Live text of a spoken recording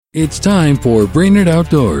It's time for Brainerd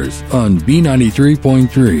Outdoors on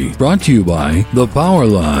B93.3. Brought to you by The Power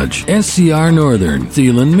Lodge, SCR Northern,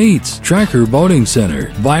 Thielen Meats, Tracker Boating Center,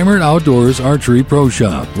 Weimert Outdoors Archery Pro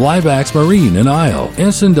Shop, Liveax Marine in Isle,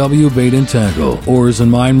 S&W Bait and Tackle, Oars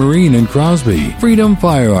and Mine Marine in Crosby, Freedom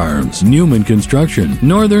Firearms, Newman Construction,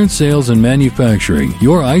 Northern Sales and Manufacturing,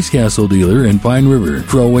 your Ice Castle dealer in Pine River,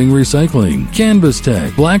 Crow Wing Recycling, Canvas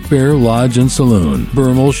Tech, Black Bear Lodge and Saloon,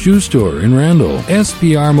 Bermel Shoe Store in Randall,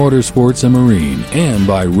 SPR Motorsports and Marine, and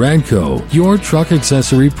by Radco, your truck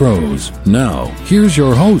accessory pros. Now, here's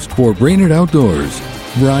your host for Brainerd Outdoors,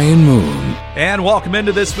 Brian Moon. And welcome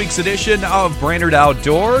into this week's edition of Brainerd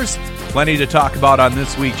Outdoors. Plenty to talk about on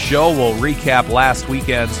this week's show. We'll recap last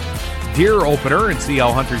weekend's deer opener and see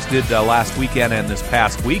how hunters did last weekend and this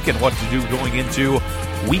past week and what to do going into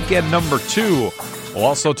weekend number 2. We'll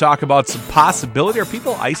also talk about some possibility. Are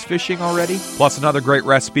people ice fishing already? Plus another great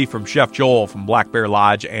recipe from Chef Joel from Black Bear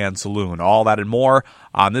Lodge and Saloon. All that and more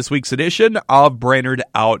on this week's edition of Brainerd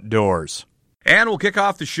Outdoors. And we'll kick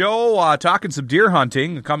off the show talking some deer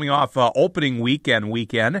hunting coming off opening weekend. We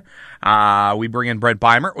bring in Brent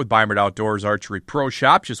Beimert with Beimert Outdoors Archery Pro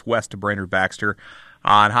Shop just west of Brainerd Baxter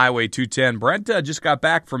on Highway 210. Brent just got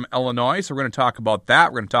back from Illinois, so we're going to talk about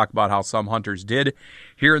that. We're going to talk about how some hunters did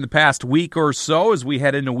here in the past week or so as we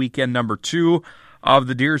head into weekend number 2 of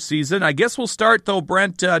the deer season. I guess we'll start, though,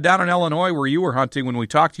 Brent, down in Illinois where you were hunting. When we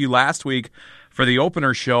talked to you last week for the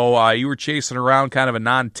opener show, you were chasing around kind of a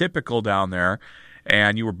non-typical down there,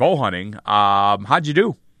 and you were bow hunting. How'd you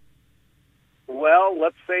do? Well,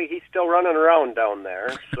 let's say he's still running around down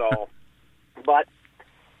there. So, but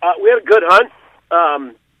we had a good hunt.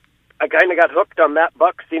 I kind of got hooked on that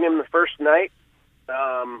buck, seen him the first night.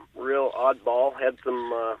 Real oddball, had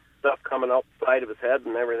some stuff coming out the side of his head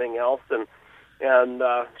and everything else, and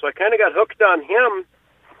so I kind of got hooked on him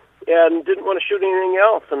and didn't want to shoot anything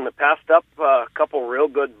else, and I passed up a couple real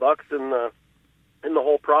good bucks in the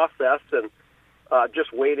whole process, and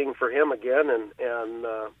just waiting for him again, and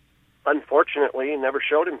unfortunately, he never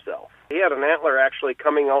showed himself. He had an antler actually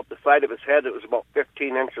coming out the side of his head. It was about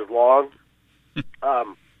 15 inches long.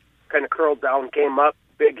 Kind of curled down, came up,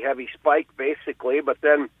 big heavy spike basically, but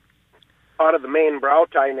then out of the main brow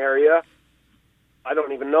tine area, I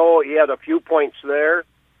don't even know, he had a few points there,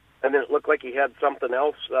 and then it looked like he had something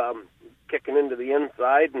else kicking into the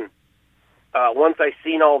inside, and once I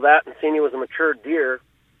seen all that and seen he was a mature deer,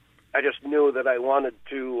 I just knew that I wanted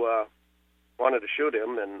to shoot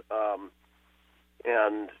him,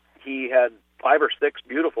 and he had 5 or 6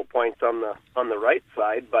 beautiful points on the right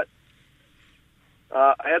side, but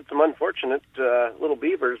I had some unfortunate little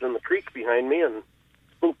beavers in the creek behind me and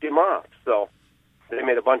spooked him off. So they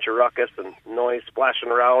made a bunch of ruckus and noise splashing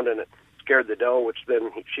around, and it scared the doe, which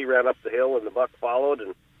then she ran up the hill and the buck followed.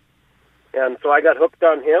 And so I got hooked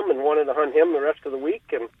on him and wanted to hunt him the rest of the week,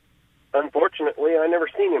 and unfortunately I never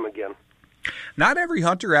seen him again. Not every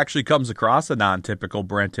hunter actually comes across a non-typical,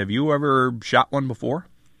 Brent. Have you ever shot one before?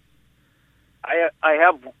 I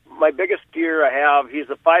have. My biggest deer I have, he's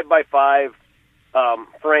a 5x5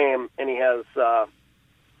 frame, and he has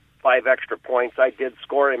 5 extra points. I did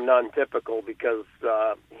score him non-typical because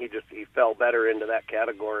he fell better into that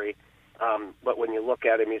category. But when you look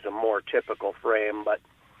at him, he's a more typical frame. But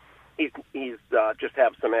he's just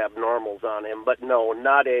have some abnormals on him. But no,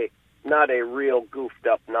 not a real goofed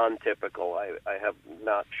up non-typical. I have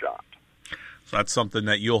not shot. So that's something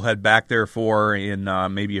that you'll head back there for in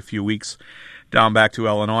maybe a few weeks. Down back to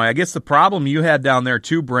Illinois. I guess the problem you had down there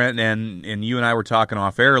too, Brent, and you and I were talking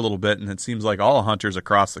off air a little bit, and it seems like all hunters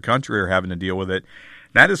across the country are having to deal with it.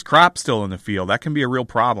 That is crop still in the field. That can be a real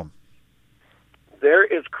problem. There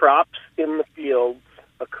is crops in the fields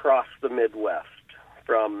across the Midwest,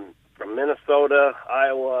 from Minnesota,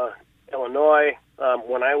 Iowa, Illinois.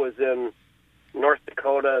 When I was in North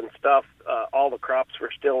Dakota and stuff, all the crops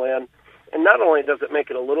were still in. And not only does it make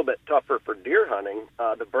it a little bit tougher for deer hunting,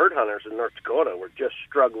 the bird hunters in North Dakota were just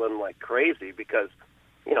struggling like crazy because,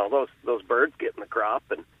 those birds get in the crop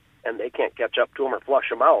and they can't catch up to them or flush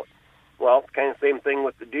them out. Well, it's kind of the same thing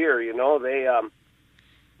with the deer. They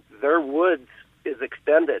their woods is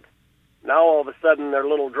extended. Now all of a sudden their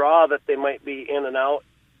little draw that they might be in and out,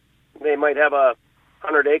 they might have a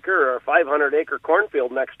 100-acre or a 500-acre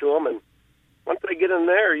cornfield next to them, and once they get in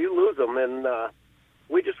there, you lose them. And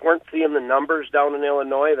we just weren't seeing the numbers down in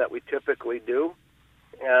Illinois that we typically do,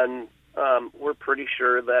 and we're pretty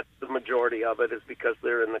sure that the majority of it is because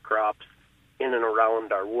they're in the crops in and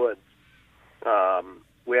around our woods.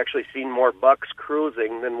 We actually seen more bucks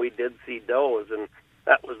cruising than we did see does, and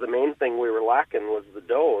that was the main thing we were lacking was the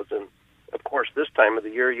does. And, of course, this time of the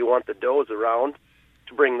year you want the does around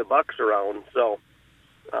to bring the bucks around. So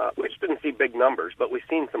see big numbers, but we've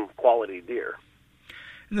seen some quality deer.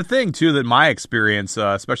 And the thing, too, that my experience,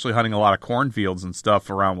 especially hunting a lot of cornfields and stuff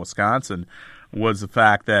around Wisconsin, was the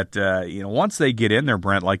fact that, once they get in there,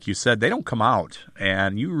 Brent, like you said, they don't come out.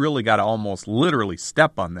 And you really got to almost literally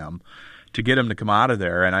step on them to get them to come out of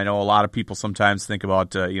there. And I know a lot of people sometimes think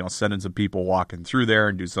about, sending some people walking through there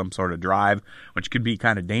and do some sort of drive, which could be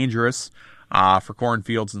kind of dangerous for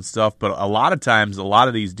cornfields and stuff. But a lot of times, a lot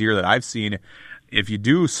of these deer that I've seen, if you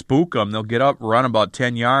do spook them, they'll get up, run about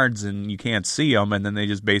 10 yards, and you can't see them, and then they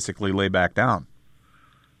just basically lay back down.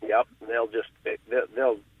 Yep, they'll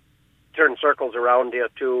turn circles around you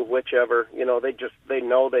too, whichever. They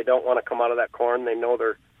know they don't want to come out of that corn. They know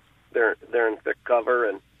they're in thick cover,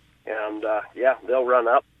 and they'll run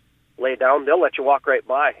up, lay down. They'll let you walk right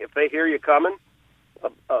by. If they hear you coming,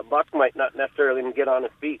 a buck might not necessarily even get on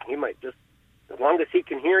his feet. He might just, as long as he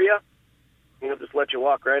can hear you, he'll just let you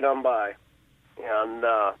walk right on by. And,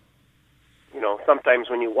 sometimes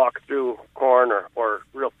when you walk through corn or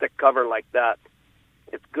real thick cover like that,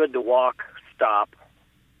 it's good to walk, stop,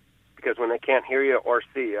 because when they can't hear you or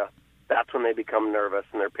see you, that's when they become nervous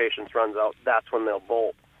and their patience runs out. That's when they'll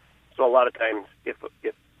bolt. So a lot of times, if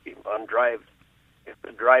on drives, if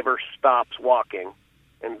the driver stops walking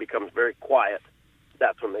and becomes very quiet,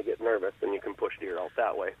 that's when they get nervous, and you can push deer out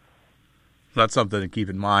that way. That's something to keep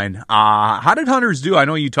in mind. How did hunters do? I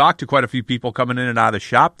know you talked to quite a few people coming in and out of the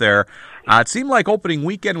shop there. It seemed like opening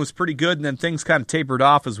weekend was pretty good, and then things kind of tapered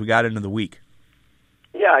off as we got into the week.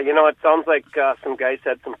 Yeah, it sounds like some guys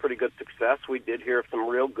had some pretty good success. We did hear of some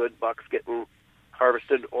real good bucks getting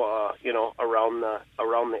harvested, around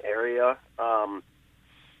the area.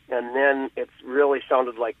 And then it's really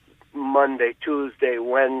sounded like Monday, Tuesday,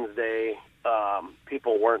 Wednesday,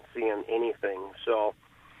 people weren't seeing anything. So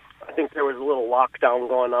I think there was a little lockdown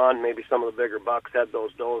going on. Maybe some of the bigger bucks had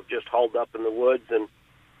those does just hauled up in the woods. And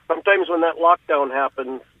sometimes when that lockdown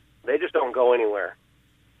happens, they just don't go anywhere.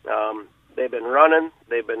 They've been running.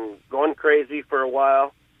 They've been going crazy for a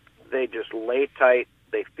while. They just lay tight.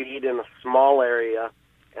 They feed in a small area,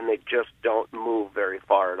 and they just don't move very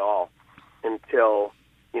far at all until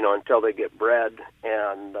they get bred.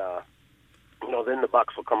 And, then the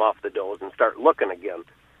bucks will come off the does and start looking again.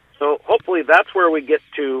 So hopefully that's where we get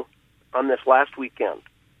to on this last weekend,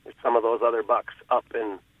 is some of those other bucks up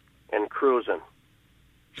and cruising.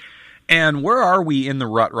 And where are we in the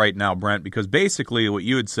rut right now, Brent? Because basically what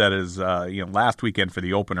you had said is, last weekend for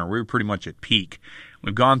the opener, we were pretty much at peak.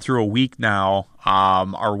 We've gone through a week now.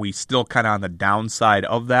 Are we still kind of on the downside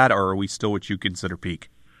of that, or are we still what you consider peak?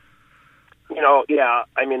 Yeah.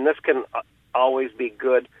 I mean, this can always be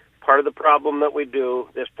good. Part of the problem that we do,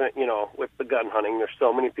 with the gun hunting, there's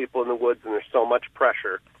so many people in the woods and there's so much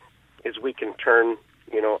pressure, is we can turn,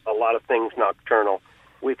 a lot of things nocturnal.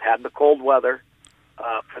 We've had the cold weather.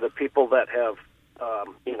 For the people that have,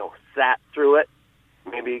 sat through it,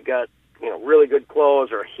 maybe got, really good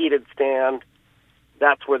clothes or a heated stand,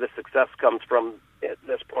 that's where the success comes from at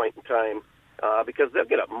this point in time, because they'll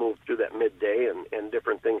get up and move through that midday and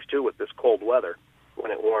different things, too, with this cold weather. When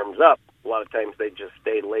it warms up, a lot of times they just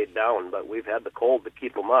stay laid down, but we've had the cold to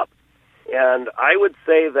keep them up. And I would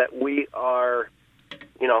say that we are,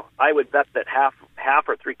 I would bet that half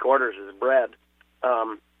or three-quarters is bred.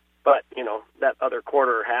 But, that other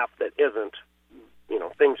quarter or half that isn't,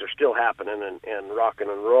 things are still happening and rocking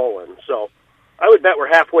and rolling. So I would bet we're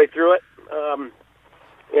halfway through it. I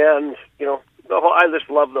just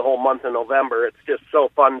love the whole month of November. It's just so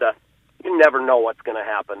fun you never know what's going to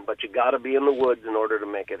happen, but you got to be in the woods in order to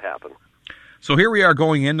make it happen. So here we are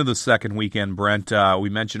going into the second weekend, Brent. We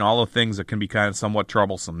mentioned all the things that can be kind of somewhat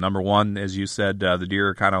troublesome. Number one, as you said, the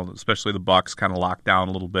deer kind of, especially the bucks, kind of locked down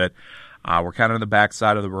a little bit. We're kind of on the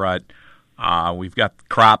backside of the rut. We've got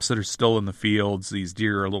crops that are still in the fields. These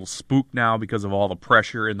deer are a little spooked now because of all the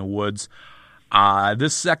pressure in the woods.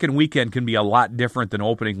 This second weekend can be a lot different than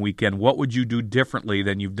opening weekend. What would you do differently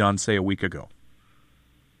than you've done, say, a week ago?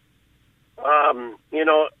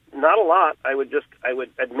 Not a lot. I'd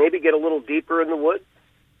maybe get a little deeper in the woods.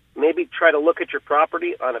 Maybe try to look at your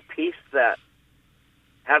property on a piece that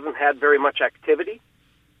hasn't had very much activity,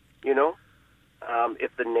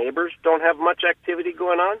 If the neighbors don't have much activity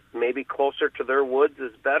going on, maybe closer to their woods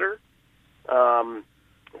is better.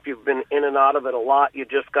 If you've been in and out of it a lot, you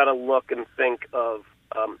just got to look and think of,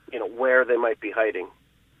 where they might be hiding.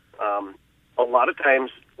 A lot of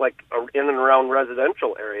times, like in and around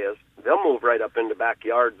residential areas, they'll move right up into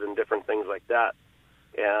backyards and different things like that.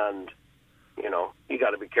 And, you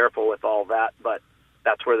got to be careful with all that, but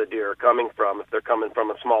that's where the deer are coming from. If they're coming from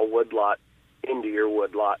a small wood lot into your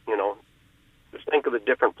wood lot, just think of the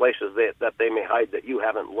different places that they may hide that you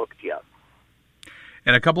haven't looked yet.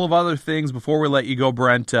 And a couple of other things before we let you go,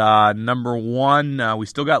 Brent. Number one, we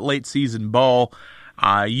still got late season bow.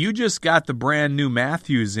 You just got the brand new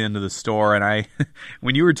Matthews into the store, and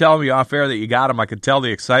when you were telling me off air that you got them, I could tell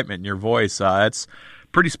the excitement in your voice. It's a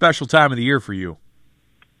pretty special time of the year for you.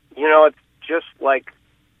 You know, it's just like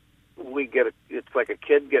it's like a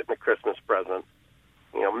kid getting a Christmas present.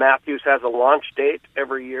 You know, Matthews has a launch date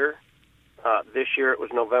every year. This year it was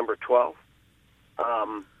November 12th.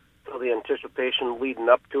 So the anticipation leading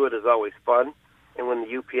up to it is always fun. And when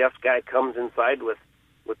the UPS guy comes inside with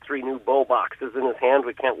 3 new bow boxes in his hand,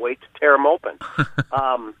 we can't wait to tear them open.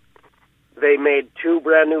 They made 2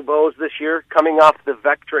 brand new bows this year, coming off the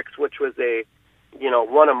Vectrix, which was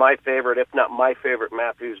one of my favorite, if not my favorite,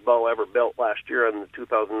 Matthews bow ever built last year in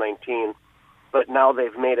 2019. But now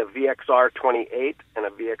they've made a VXR 28 and a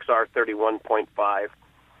VXR 31.5,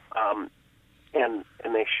 and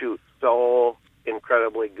they shoot so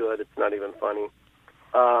incredibly good. It's not even funny.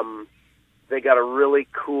 They got a really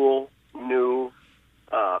cool new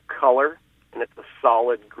color, and it's a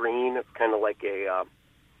solid green. It's kind of like a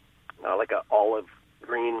olive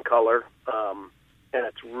green color, and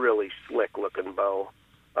it's really slick looking bow,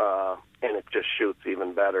 and it just shoots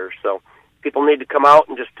even better. So people need to come out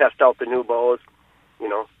and just test out the new bows,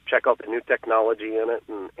 check out the new technology in it,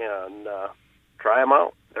 and try them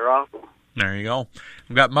out. They're awesome. There you go.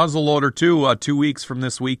 We've got muzzleloader too, 2 weeks from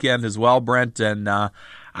this weekend as well, Brent, and I'd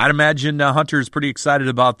imagine Hunter's pretty excited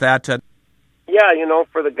about that. Yeah,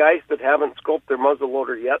 for the guys that haven't scoped their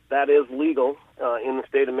muzzleloader yet, that is legal in the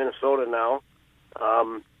state of Minnesota now.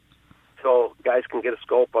 So guys can get a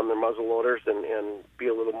scope on their muzzleloaders and be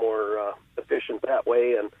a little more efficient that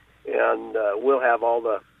way. And we'll have all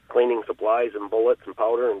the cleaning supplies and bullets and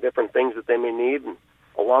powder and different things that they may need, and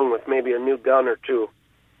along with maybe a new gun or two.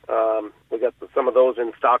 We got some of those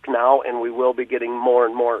in stock now, and we will be getting more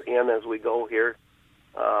and more in as we go here.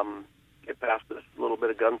 Get past this little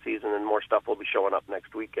bit of gun season, and more stuff will be showing up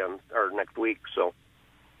next week. So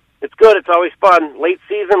it's good. It's always fun. Late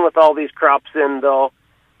season with all these crops in, though,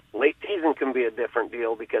 late season can be a different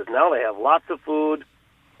deal because now they have lots of food,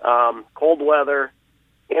 cold weather,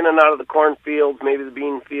 in and out of the cornfields, maybe the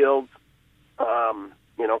bean fields,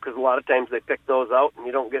 because a lot of times they pick those out and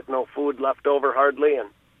you don't get no food left over hardly.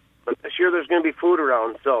 But this year there's going to be food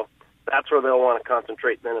around, so that's where they'll want to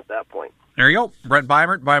concentrate then at that point. There you go. Brent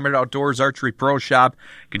Beimert, Beimert Outdoors Archery Pro Shop.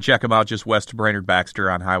 You can check them out just west of Brainerd Baxter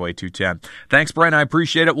on Highway 210. Thanks, Brent. I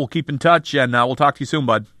appreciate it. We'll keep in touch, and we'll talk to you soon,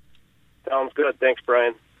 bud. Sounds good. Thanks,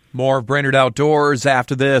 Brian. More of Brainerd Outdoors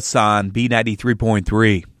after this on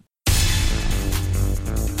B93.3.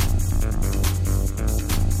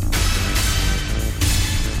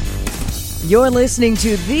 You're listening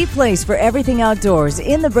to the place for everything outdoors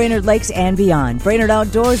in the Brainerd Lakes and beyond. Brainerd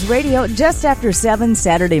Outdoors Radio just after 7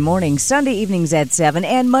 Saturday mornings, Sunday evenings at 7,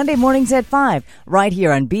 and Monday mornings at 5, right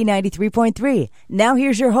here on B93.3. Now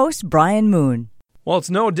here's your host, Brian Moon. Well,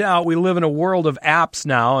 it's no doubt we live in a world of apps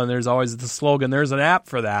now, and there's always the slogan, there's an app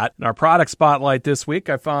for that. In our product spotlight this week,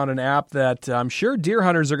 I found an app that I'm sure deer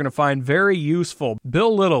hunters are going to find very useful.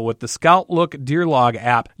 Bill Little with the Scout Look Deer Log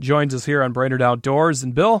app joins us here on Brainerd Outdoors.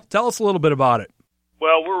 And Bill, tell us a little bit about it.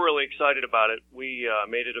 Well, we're really excited about it. We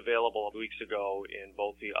made it available weeks ago in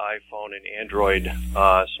both the iPhone and Android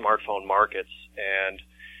smartphone markets, and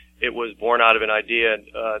it was born out of an idea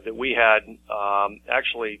that we had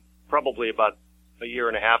actually probably about a year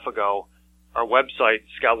and a half ago. Our website,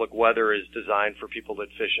 Scout Look Weather, is designed for people that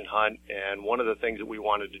fish and hunt, and one of the things that we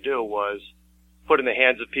wanted to do was put in the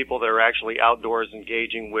hands of people that are actually outdoors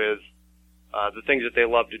engaging with the things that they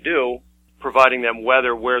love to do, providing them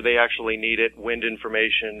weather where they actually need it, wind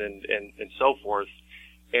information, and so forth.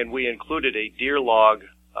 And we included a deer log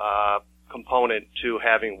component to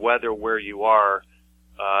having weather where you are,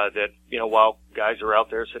 that, while guys are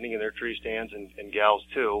out there sitting in their tree stands and gals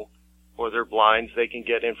too, or their blinds, they can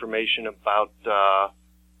get information about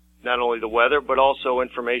not only the weather, but also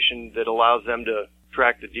information that allows them to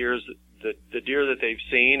track the deer that they've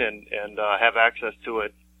seen and have access to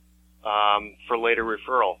it for later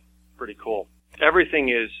referral. Pretty cool. Everything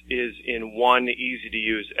is in one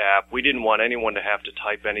easy-to-use app. We didn't want anyone to have to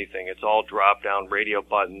type anything. It's all drop-down radio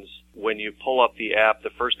buttons. When you pull up the app,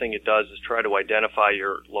 the first thing it does is try to identify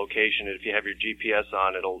your location. And if you have your GPS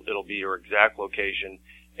on, it'll be your exact location.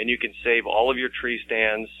 And you can save all of your tree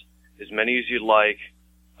stands, as many as you'd like.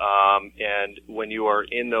 And when you are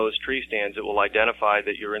in those tree stands, it will identify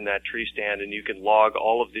that you're in that tree stand, and you can log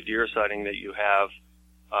all of the deer sighting that you have.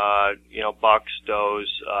 Bucks, does,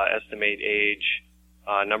 estimate age,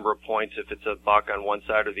 number of points if it's a buck on one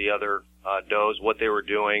side or the other, does, what they were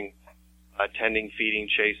doing, tending, feeding,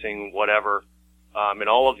 chasing, whatever. And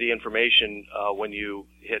all of the information, when you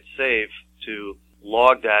hit save to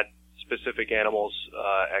log that specific animal's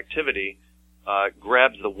activity,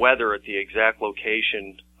 grabs the weather at the exact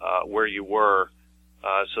location where you were,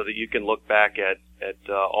 so that you can look back at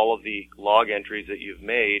all of the log entries that you've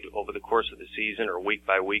made over the course of the season, or week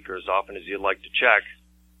by week, or as often as you'd like to check,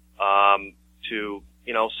 to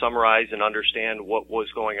summarize and understand what was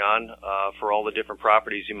going on for all the different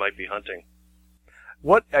properties you might be hunting.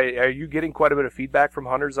 What are you getting quite a bit of feedback from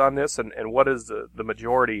hunters on this, and what is the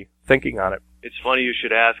majority thinking on it? It's funny you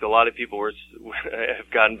should ask. A lot of people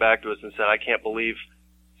have gotten back to us and said, I can't believe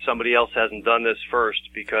somebody else hasn't done this first,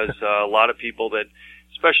 because a lot of people that,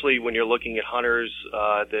 especially when you're looking at hunters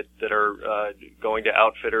that are going to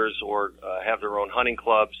outfitters or have their own hunting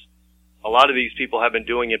clubs, a lot of these people have been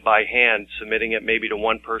doing it by hand, submitting it maybe to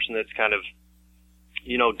one person that's kind of,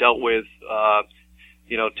 dealt with,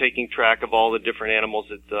 taking track of all the different animals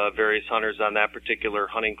that various hunters on that particular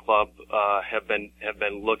hunting club have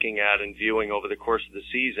been looking at and viewing over the course of the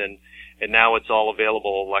season. And now it's all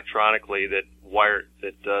available electronically that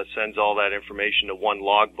sends all that information to one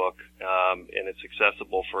logbook, and it's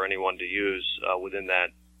accessible for anyone to use within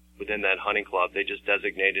that hunting club. They just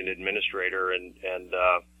designate an administrator, and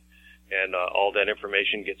all that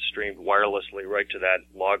information gets streamed wirelessly right to that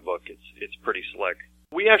logbook. It's pretty slick.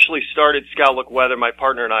 We actually started Scout Look Weather, my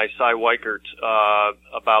partner and I, Cy Weichert,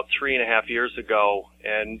 about 3.5 years ago,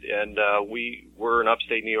 and we were in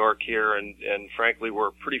upstate New York here, and frankly,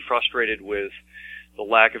 we're pretty frustrated with the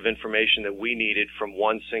lack of information that we needed from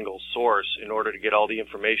one single source in order to get all the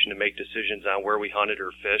information to make decisions on where we hunted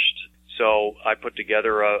or fished. So I put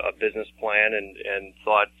together a business plan and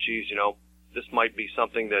thought, geez, this might be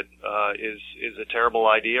something that is a terrible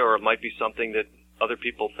idea, or it might be something that other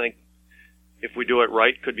people think, if we do it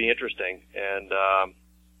right, could be interesting. And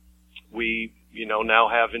we, now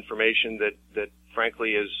have information that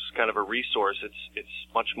frankly is kind of a resource. It's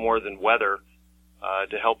much more than weather,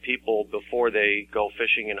 to help people before they go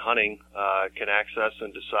fishing and hunting, can access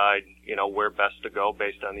and decide, where best to go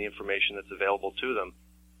based on the information that's available to them.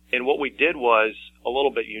 And what we did was a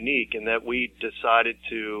little bit unique in that we decided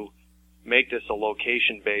to make this a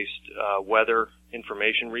location-based weather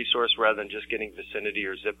information resource rather than just getting vicinity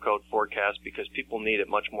or zip code forecast, because people need it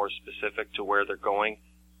much more specific to where they're going,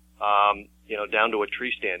 down to a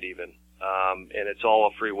tree stand even. And it's all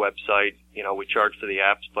a free website. We charge for the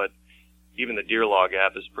apps, but even the Deer Log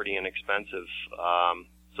app is pretty inexpensive.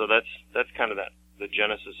 So that's kind of the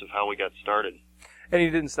genesis of how we got started. And you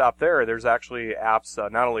didn't stop there. There's actually apps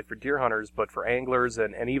not only for deer hunters, but for anglers,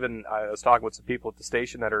 and even I was talking with some people at the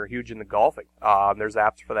station that are huge into golfing. There's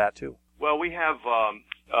apps for that too. Well, we have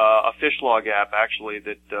a fish log app actually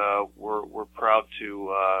that we're proud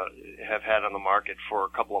to have had on the market for a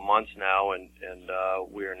couple of months now, and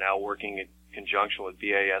we are now working in conjunction with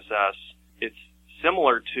BASS. It's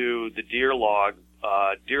similar to the Deer Log.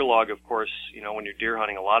 Deer Log, of course, when you're deer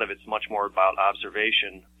hunting, a lot of it's much more about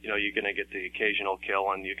observation. You're going to get the occasional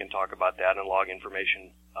kill, and you can talk about that and log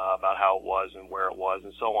information about how it was and where it was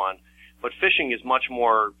and so on. But fishing is much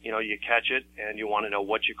more, you catch it and you want to know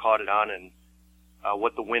what you caught it on, and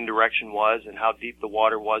what the wind direction was, and how deep the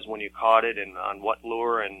water was when you caught it, and on what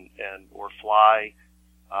lure and or fly,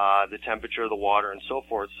 the temperature of the water and so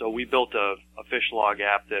forth. So we built a fish log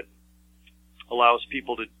app that allows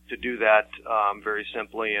people to do that very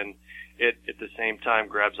simply, and it at the same time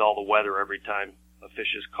grabs all the weather every time a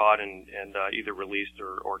fish is caught and either released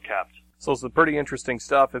or kept. So it's some pretty interesting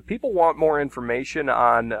stuff. If people want more information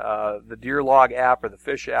on the Deer Log app or the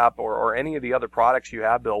Fish app or any of the other products you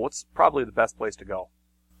have, Bill, what's probably the best place to go?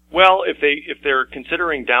 Well, if they're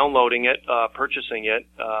considering downloading it, purchasing it,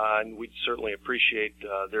 and we'd certainly appreciate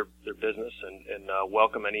their business and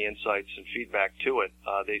welcome any insights and feedback to it,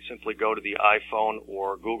 they simply go to the iPhone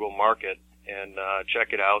or Google Market and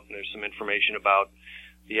check it out. And there's some information about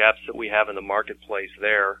the apps that we have in the marketplace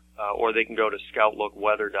there, or they can go to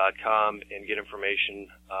ScoutLookWeather.com and get information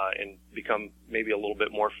and become maybe a little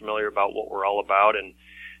bit more familiar about what we're all about and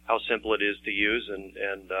how simple it is to use, and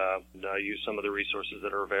use some of the resources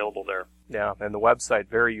that are available there. Yeah, and the website,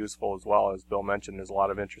 very useful as well. As Bill mentioned, there's a lot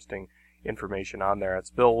of interesting information on there.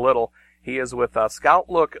 It's Bill Little. He is with Scout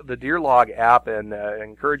Look, the Deer Log app, and I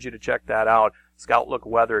encourage you to check that out.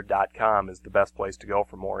 ScoutLookWeather.com is the best place to go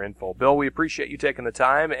for more info. Bill, we appreciate you taking the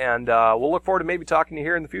time, and we'll look forward to maybe talking to you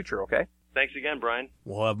here in the future, okay? Thanks again, Brian.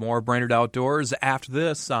 We'll have more Brainerd Outdoors after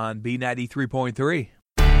this on B93.3.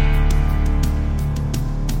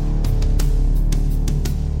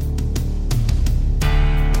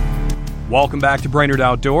 Welcome back to Brainerd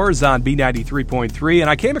Outdoors on B93.3, and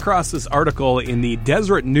I came across this article in the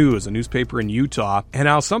Deseret News, a newspaper in Utah, and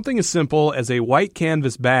how something as simple as a white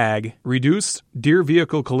canvas bag reduced deer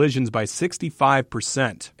vehicle collisions by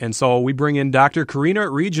 65%. And so we bring in Dr. Karina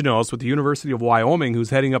Reginos with the University of Wyoming,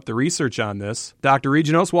 who's heading up the research on this. Dr.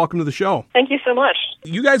 Reginos, welcome to the show. Thank you so much.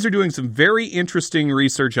 You guys are doing some very interesting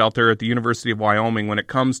research out there at the University of Wyoming when it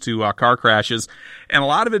comes to car crashes, and a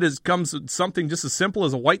lot of it comes with something just as simple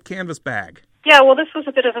as a white canvas bag. Yeah, well, this was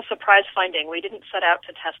a bit of a surprise finding. We didn't set out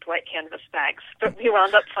to test white canvas bags, but we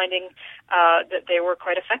wound up finding that they were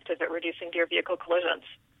quite effective at reducing deer vehicle collisions.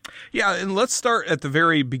 Yeah, and let's start at the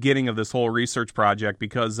very beginning of this whole research project,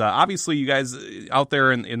 because obviously you guys out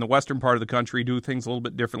there in the western part of the country do things a little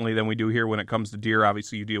bit differently than we do here when it comes to deer.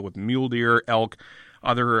 Obviously, you deal with mule deer, elk,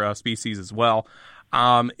 other species as well.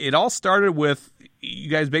 It all started with you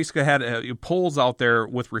guys basically had poles out there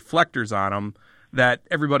with reflectors on them that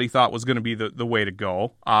everybody thought was going to be the way to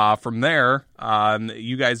go. From there,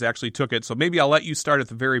 you guys actually took it. So maybe I'll let you start at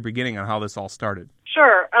the very beginning on how this all started.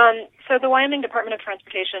 Sure. So the Wyoming Department of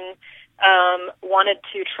Transportation wanted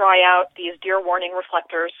to try out these deer warning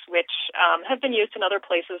reflectors, which have been used in other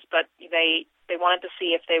places, but they wanted to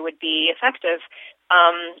see if they would be effective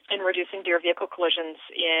in reducing deer vehicle collisions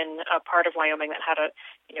in a part of Wyoming that had a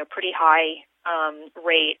pretty high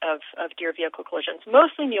rate of deer vehicle collisions,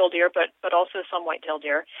 mostly mule deer, but also some white-tailed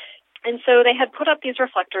deer. And so they had put up these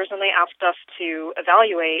reflectors, and they asked us to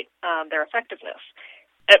evaluate their effectiveness.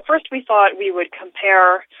 At first, we thought we would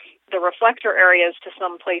compare the reflector areas to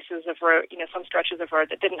some places of road, some stretches of road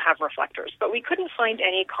that didn't have reflectors, but we couldn't find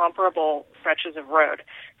any comparable stretches of road.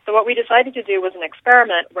 So what we decided to do was an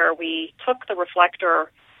experiment where we took the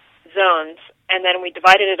reflector zones and then we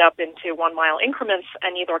divided it up into 1 mile increments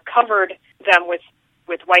and either covered them with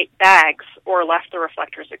white bags or left the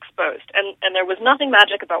reflectors exposed. And there was nothing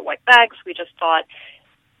magic about white bags. We just thought,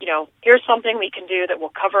 here's something we can do that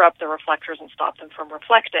will cover up the reflectors and stop them from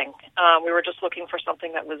reflecting. We were just looking for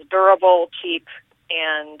something that was durable, cheap,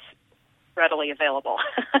 and readily available.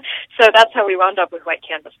 So that's how we wound up with white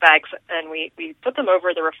canvas bags, and we put them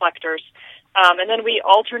over the reflectors, and then we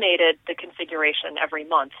alternated the configuration every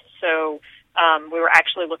month. So we were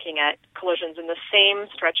actually looking at collisions in the same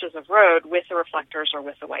stretches of road with the reflectors or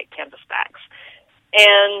with the white canvas bags.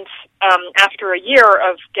 And after a year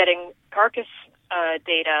of getting carcass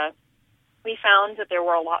data, we found that there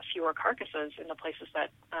were a lot fewer carcasses in the places that,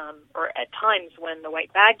 or at times when the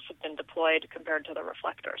white bags had been deployed compared to the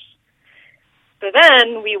reflectors. So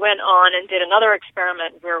then we went on and did another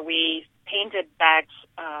experiment where we painted bags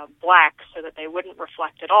black so that they wouldn't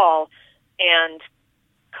reflect at all, and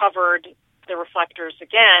covered the reflectors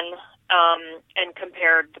again and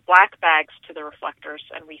compared the black bags to the reflectors,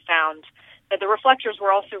 and we found that the reflectors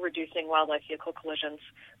were also reducing wildlife vehicle collisions,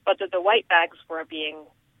 but that the white bags were being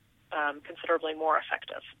considerably more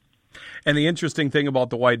effective. And the interesting thing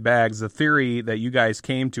about the white bags, the theory that you guys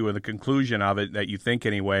came to and the conclusion of it, that you think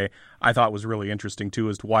anyway, I thought was really interesting too,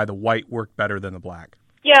 as to why the white worked better than the black.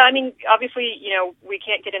 Yeah, I mean, obviously, we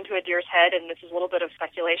can't get into a deer's head, and this is a little bit of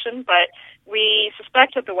speculation, but we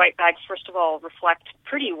suspect that the white bags, first of all, reflect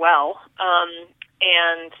pretty well,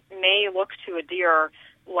 and may look to a deer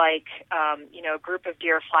like, a group of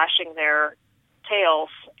deer flashing their tails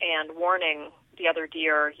and warning the other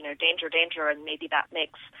deer, danger, danger, and maybe that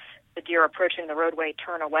makes the deer approaching the roadway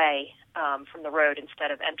turn away from the road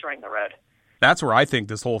instead of entering the road. That's where I think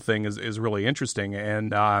this whole thing is really interesting.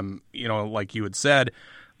 And, like you had said,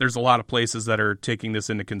 there's a lot of places that are taking this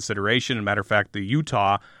into consideration. As a matter of fact, the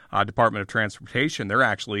Utah Department of Transportation, they're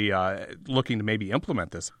actually looking to maybe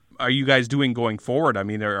implement this. Are you guys doing going forward? I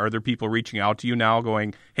mean, are there people reaching out to you now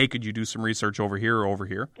going, hey, could you do some research over here or over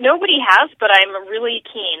here? Nobody has, but I'm really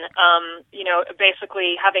keen.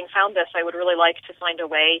 Basically, having found this, I would really like to find a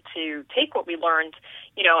way to take what we learned.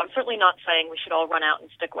 I'm certainly not saying we should all run out and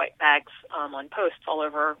stick white bags on posts all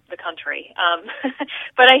over the country.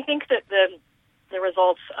 But I think that the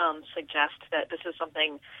results suggest that this is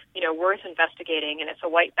something, worth investigating. And if a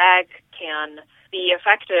white bag can be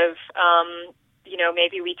effective,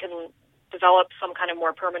 maybe we can develop some kind of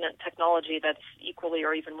more permanent technology that's equally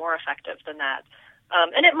or even more effective than that.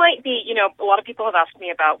 And it might be, a lot of people have asked me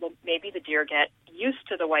about, well, maybe the deer get used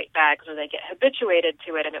to the white bags or they get habituated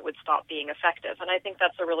to it and it would stop being effective. And I think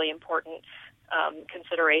that's a really important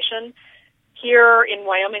consideration. Here in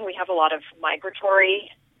Wyoming, we have a lot of migratory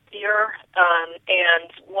deer, and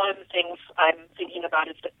one of the things I'm thinking about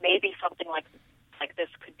is that maybe something like this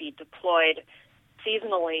could be deployed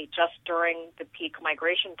seasonally just during the peak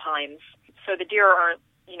migration times, so the deer aren't,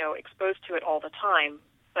 exposed to it all the time,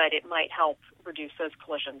 but it might help reduce those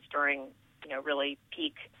collisions during, really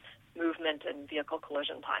peak movement and vehicle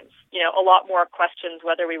collision times. A lot more questions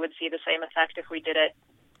whether we would see the same effect if we did it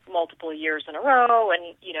multiple years in a row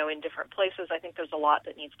and, in different places. I think there's a lot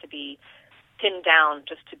that needs to be pinned down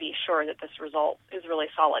just to be sure that this result is really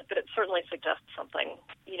solid. But it certainly suggests something.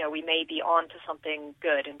 We may be on to something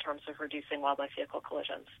good in terms of reducing wildlife vehicle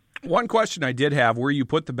collisions. One question I did have, where you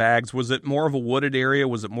put the bags, was it more of a wooded area?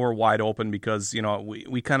 Was it more wide open? Because,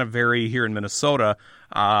 we kind of vary here in Minnesota.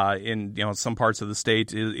 In some parts of the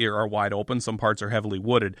state are wide open, some parts are heavily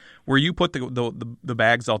wooded. Where you put the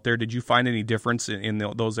bags out there, did you find any difference in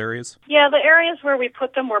those areas? Yeah, the areas where we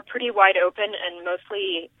put them were pretty wide open and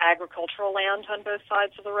mostly agricultural land on both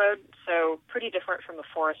sides of the road, so pretty different from a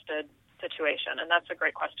forested situation. And that's a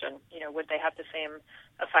great question. Would they have the same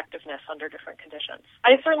effectiveness under different conditions?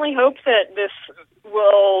 I certainly hope that this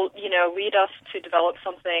will, lead us to develop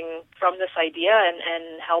something from this idea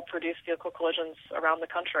and help reduce vehicle collisions around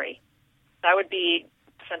the country. That would be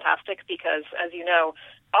fantastic because, as you know,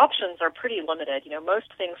 options are pretty limited.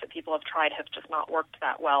 Most things that people have tried have just not worked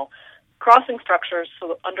that well. Crossing structures,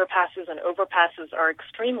 so underpasses and overpasses, are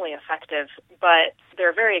extremely effective, but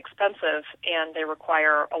they're very expensive and they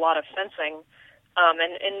require a lot of fencing.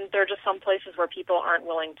 And there are just some places where people aren't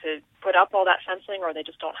willing to put up all that fencing, or they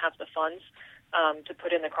just don't have the funds to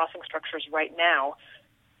put in the crossing structures right now.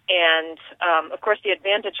 And, of course, the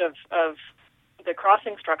advantage of the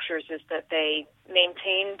crossing structures is that they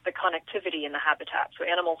maintain the connectivity in the habitat, so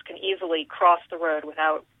animals can easily cross the road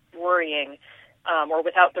without worrying or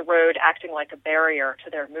without the road acting like a barrier to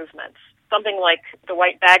their movements. Something like the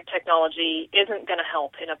white bag technology isn't going to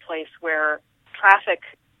help in a place where traffic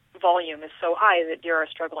volume is so high that deer are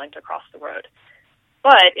struggling to cross the road.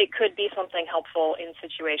 But it could be something helpful in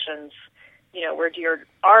situations, where deer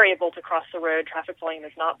are able to cross the road, traffic volume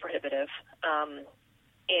is not prohibitive,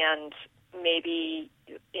 and maybe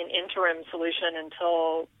an interim solution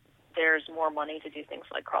until there's more money to do things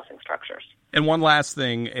like crossing structures. And one last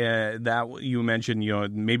thing that you mentioned,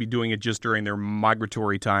 maybe doing it just during their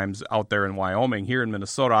migratory times out there in Wyoming. Here in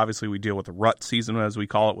Minnesota, obviously, we deal with the rut season, as we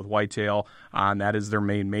call it, with whitetail, and that is their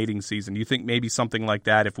main mating season. Do you think maybe something like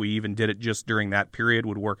that, if we even did it just during that period,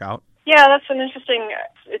 would work out? Yeah, that's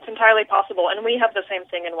it's entirely possible. And we have the same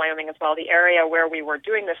thing in Wyoming as well. The area where we were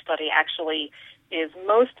doing this study actually is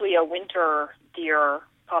mostly a winter deer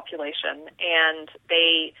population, and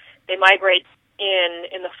they migrate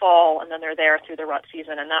in the fall, and then they're there through the rut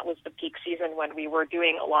season, and that was the peak season when we were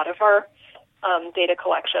doing a lot of our data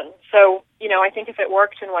collection. So, I think if it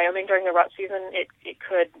worked in Wyoming during the rut season, it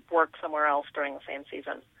could work somewhere else during the same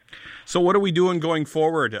season. So what are we doing going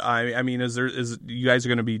forward? I mean, is you guys are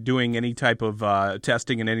going to be doing any type of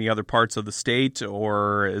testing in any other parts of the state,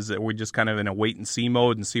 or is it we're just kind of in a wait and see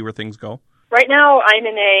mode and see where things go? Right now, I'm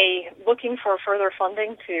in a looking for further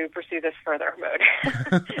funding to pursue this further mode.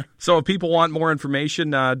 So if people want more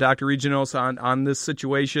information, Dr. Reginos, on this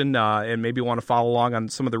situation and maybe want to follow along on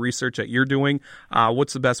some of the research that you're doing,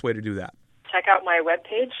 what's the best way to do that? Check out my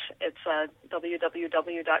webpage. It's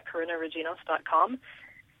www.karinareginos.com.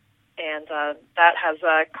 And that has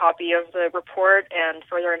a copy of the report and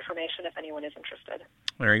further information if anyone is interested.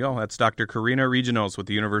 There you go. That's Dr. Karina Reginos with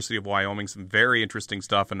the University of Wyoming. Some very interesting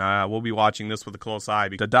stuff, and we'll be watching this with a close eye.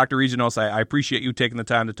 Dr. Reginos, I appreciate you taking the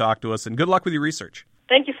time to talk to us, and good luck with your research.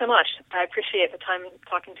 Thank you so much. I appreciate the time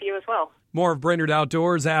talking to you as well. More of Brainerd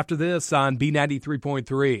Outdoors after this on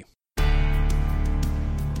B93.3.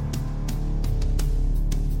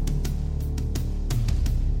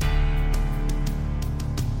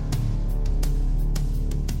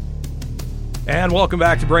 And welcome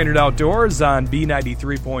back to Brainerd Outdoors on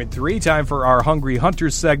B93.3. Time for our Hungry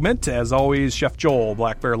Hunters segment. As always, Chef Joel,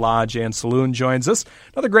 Black Bear Lodge and Saloon, joins us.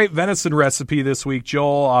 Another great venison recipe this week,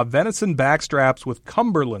 Joel. Venison backstraps with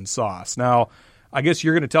Cumberland sauce. Now, I guess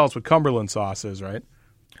you're going to tell us what Cumberland sauce is, right?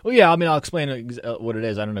 Well, yeah. I mean, I'll explain what it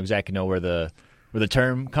is. I don't exactly know where the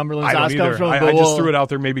term Cumberland sauce comes from. I just threw it out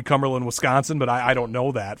there, maybe Cumberland, Wisconsin, but I don't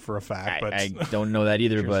know that for a fact. I don't know that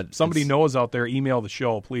either. But somebody knows out there, email the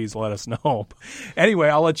show. Please let us know. Anyway,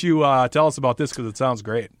 I'll let you tell us about this because it sounds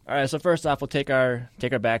great. All right, so first off, we'll take our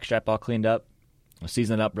back strap all cleaned up. We'll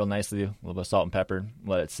season it up real nicely, a little bit of salt and pepper,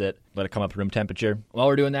 let it sit, let it come up to room temperature. While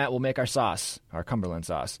we're doing that, we'll make our sauce, our Cumberland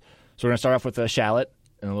sauce. So we're going to start off with a shallot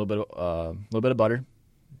and a little bit of butter.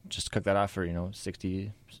 Just cook that off for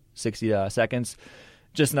 60 seconds.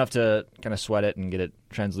 Just enough to kind of sweat it and get it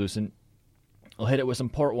translucent. We'll hit it with some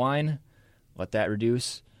port wine, let that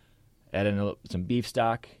reduce, add in some beef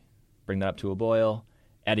stock, bring that up to a boil,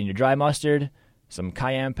 add in your dry mustard, some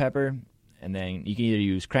cayenne pepper, and then you can either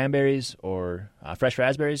use cranberries or fresh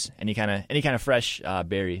raspberries. Any kind of fresh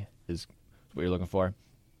berry is what you're looking for.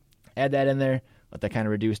 Add that in there, let that kind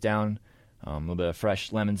of reduce down. A little bit of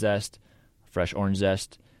fresh lemon zest, fresh orange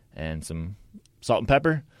zest, and some salt and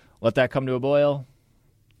pepper. Let that come to a boil,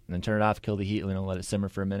 and then turn it off, kill the heat, let it simmer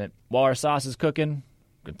for a minute. While our sauce is cooking,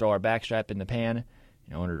 we're going to throw our backstrap in the pan,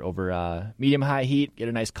 over medium-high heat, get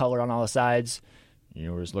a nice color on all the sides.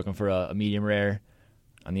 We're just looking for a medium rare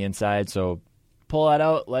on the inside, so pull that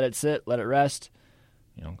out, let it sit, let it rest.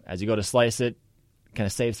 As you go to slice it, kind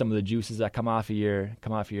of save some of the juices that come off of your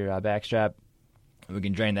backstrap. And we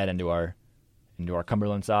can drain that into our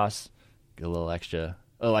Cumberland sauce, get a little extra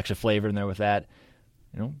flavor in there with that.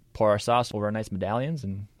 Pour our sauce over our nice medallions,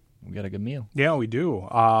 and we got a good meal. Yeah, we do.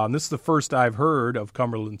 This is the first I've heard of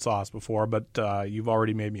Cumberland sauce before, but you've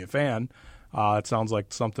already made me a fan. It sounds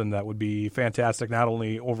like something that would be fantastic, not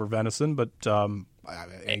only over venison, but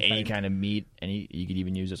any kind of meat. You could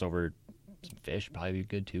even use this over some fish, probably be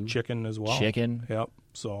good too. Chicken as well. Chicken. Yep.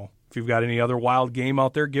 So if you've got any other wild game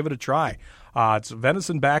out there, give it a try. It's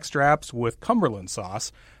venison backstraps with Cumberland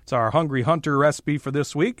sauce. It's our Hungry Hunter recipe for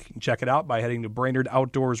this week. You can check it out by heading to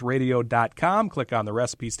BrainerdOutdoorsRadio.com. Click on the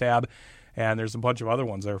recipes tab, and there's a bunch of other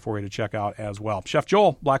ones there for you to check out as well. Chef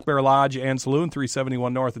Joel, Black Bear Lodge and Saloon,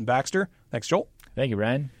 371 North in Baxter. Thanks, Joel. Thank you,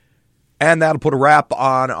 Ryan. And that'll put a wrap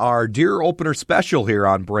on our deer opener special here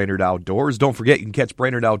on Brainerd Outdoors. Don't forget, you can catch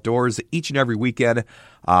Brainerd Outdoors each and every weekend,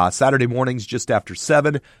 Saturday mornings just after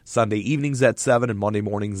 7, Sunday evenings at 7, and Monday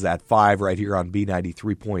mornings at 5 right here on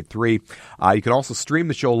B93.3. You can also stream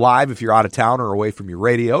the show live if you're out of town or away from your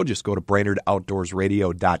radio. Just go to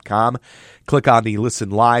BrainerdOutdoorsRadio.com. Click on the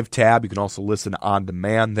Listen Live tab. You can also listen on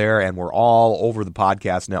demand there, and we're all over the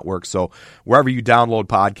podcast network. So wherever you download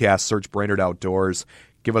podcasts, search Brainerd Outdoors.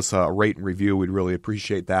 Give us a rate and review. We'd really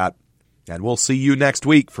appreciate that. And we'll see you next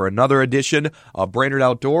week for another edition of Brainerd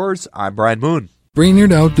Outdoors. I'm Brian Moon.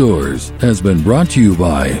 Brainerd Outdoors has been brought to you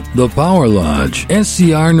by The Power Lodge,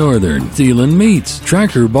 SCR Northern, Thielen Meats,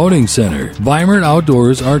 Tracker Boating Center, Weimert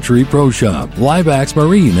Outdoors Archery Pro Shop, Libax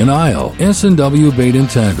Marine in Isle, S&W Bait and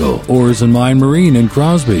Tackle, Oars and Mine Marine in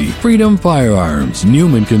Crosby, Freedom Firearms,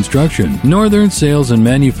 Newman Construction, Northern Sales and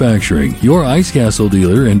Manufacturing, your Ice Castle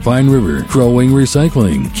dealer in Pine River, Crow Wing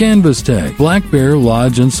Recycling, Canvas Tech, Black Bear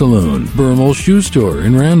Lodge and Saloon, Bermel Shoe Store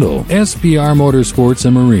in Randall, SPR Motorsports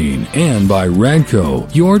and Marine, and by Radco,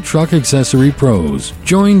 your truck accessory pros.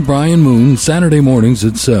 Join Brian Moon Saturday mornings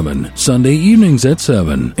at 7, Sunday evenings at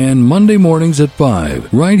 7, and Monday mornings at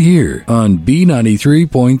 5, right here on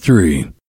B93.3.